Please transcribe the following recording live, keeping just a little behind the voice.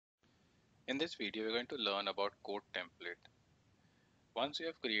In this video, we're going to learn about code template. Once you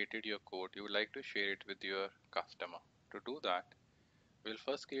have created your code, you would like to share it with your customer. To do that, we'll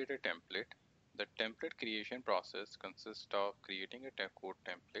first create a template. The template creation process consists of creating a code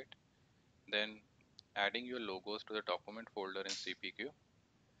template, then adding your logos to the document folder in CPQ,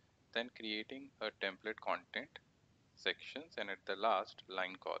 then creating a template content, sections, and at the last,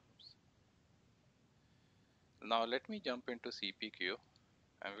 line columns. Now let me jump into CPQ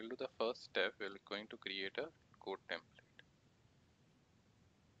and we'll do the first step. We're going to create a code template.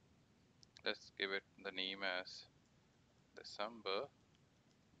 Let's give it the name as December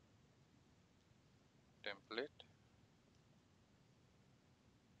template,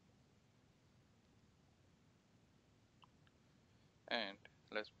 and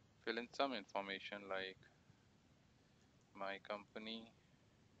let's fill in some information like my company,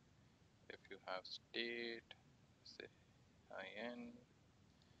 if you have state, say IN,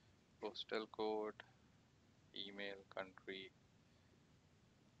 postal code, email, country,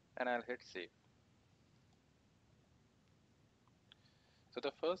 and I'll hit save. So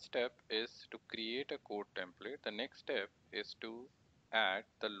the first step is to create a code template. The next step is to add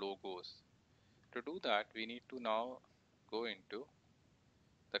the logos. To do that, we need to now go into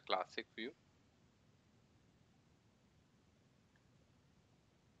the classic view.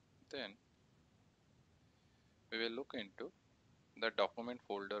 Then we will look into the document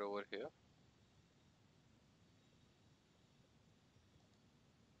folder over here.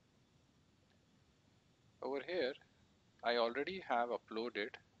 Over here, I already have uploaded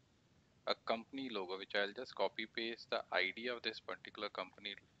a company logo, which I'll just copy paste the ID of this particular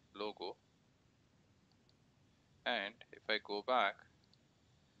company logo. And if I go back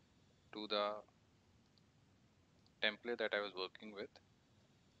to the template that I was working with,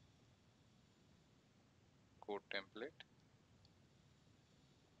 code template,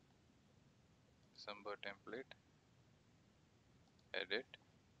 December template, edit,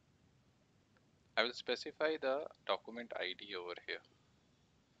 I will specify the document ID over here.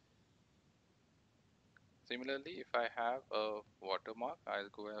 Similarly, if I have a watermark, I'll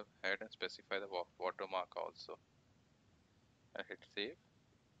go ahead and specify the watermark also. I hit save.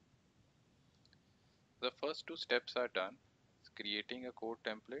 The first two steps are done, creating a code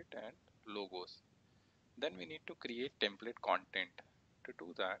template and logos. Then we need to create template content. To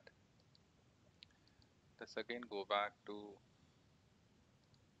do that, let's again go back to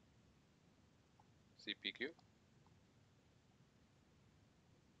CPQ.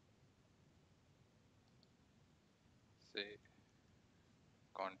 Say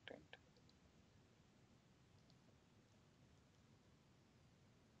content.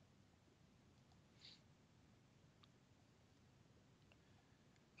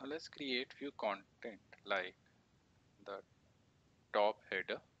 Now let's create few content like the top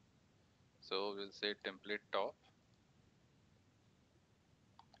header. So we'll say template top.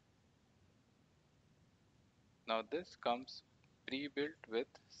 Now this comes pre-built with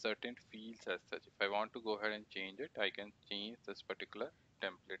certain fields as such. If I want to go ahead and change it, I can change this particular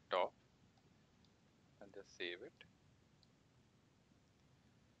template top and just save it.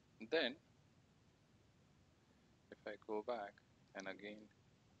 Then if I go back and again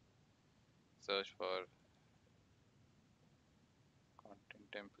search for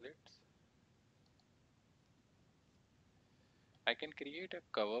content templates, I can create a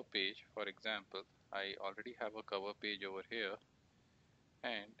cover page. For example, I already have a cover page over here,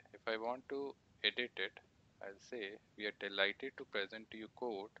 and if I want to edit it, I'll say we are delighted to present to you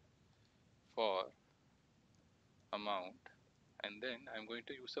code for amount, and then I'm going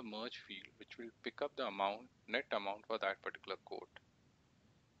to use a merge field which will pick up the amount, net amount for that particular code.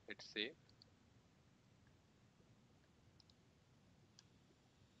 Hit save.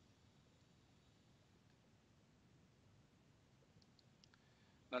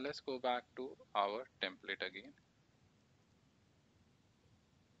 Now let's go back to our template again,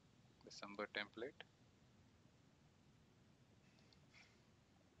 December template.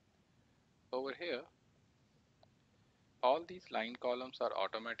 Over here, all these line columns are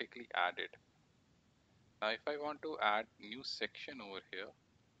automatically added. Now if I want to add new section over here,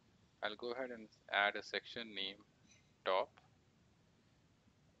 I'll go ahead and add a section name top.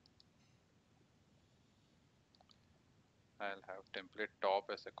 I'll have template top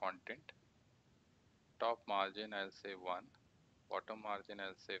as a content. Top margin I'll say 1. Bottom margin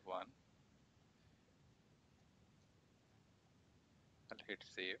I'll say 1. I'll hit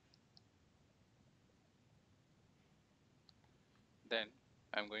save. Then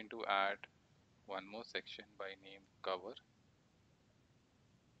I'm going to add one more section by name cover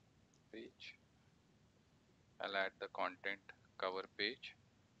page. I'll add the content cover page.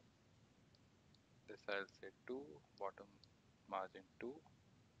 I'll say 2, bottom margin 2,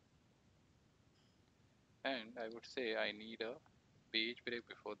 and I would say I need a page break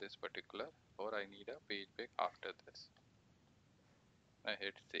before this particular, or I need a page break after this. I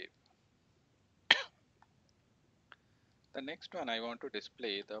hit save. The next one, I want to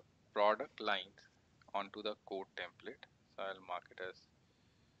display the product lines onto the code template. So I'll mark it as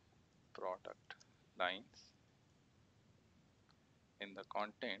product lines. In the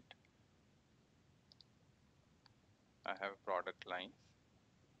content, I have product lines.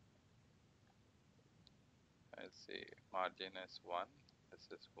 I'll say margin as 1,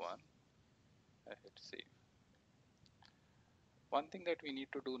 this is 1, I hit save. One thing that we need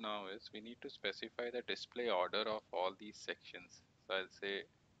to do now is we need to specify the display order of all these sections. So I'll say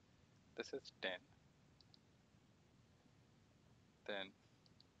this is 10, then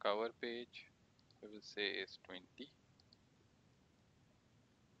cover page we will say is 20,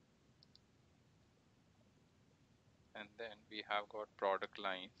 and then we have got product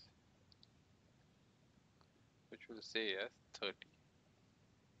lines which will say as 30.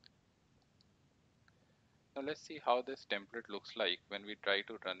 Now let's see how this template looks like when we try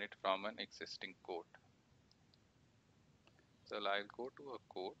to run it from an existing code. So I'll go to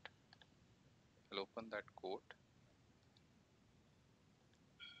a code, I'll open that code,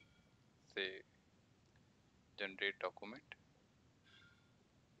 say generate document,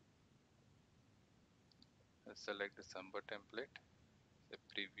 I'll select December template, say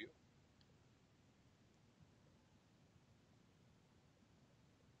preview.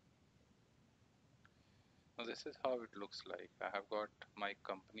 Now this is how it looks like. I have got my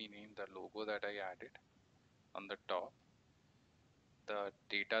company name, the logo that I added on the top, the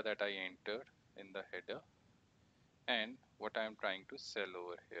data that I entered in the header, and what I am trying to sell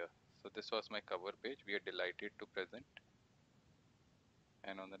over here. So this was my cover page. We are delighted to present.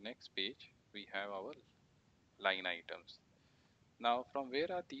 And on the next page, we have our line items. Now from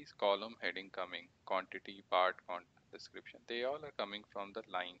where are these column heading coming? Quantity, part, description. They all are coming from the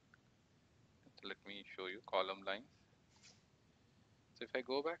line. So let me show you column lines. So if I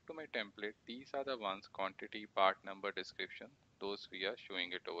go back to my template, these are the ones, quantity, part number, description. Those we are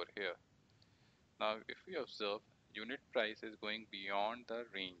showing it over here. Now if we observe, unit price is going beyond the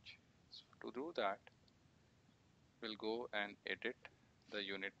range. So to do that, we'll go and edit the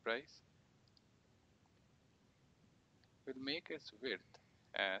unit price. We'll make its width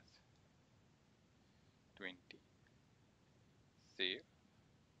as 20, save,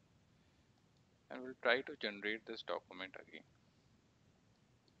 and we'll try to generate this document again.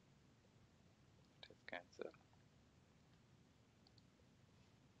 Just cancel.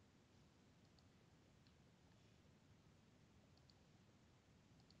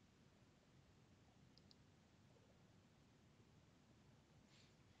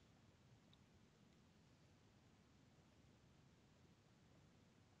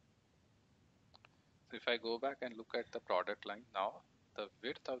 So if I go back and look at the product line now, the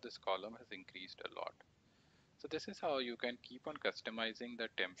width of this column has increased a lot. So this is how you can keep on customizing the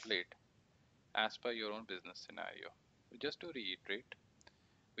template as per your own business scenario. Just to reiterate,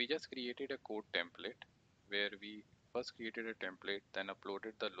 we just created a code template where we first created a template, then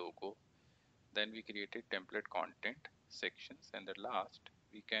uploaded the logo, then we created template content sections, and at last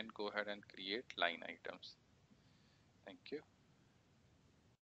we can go ahead and create line items. Thank you.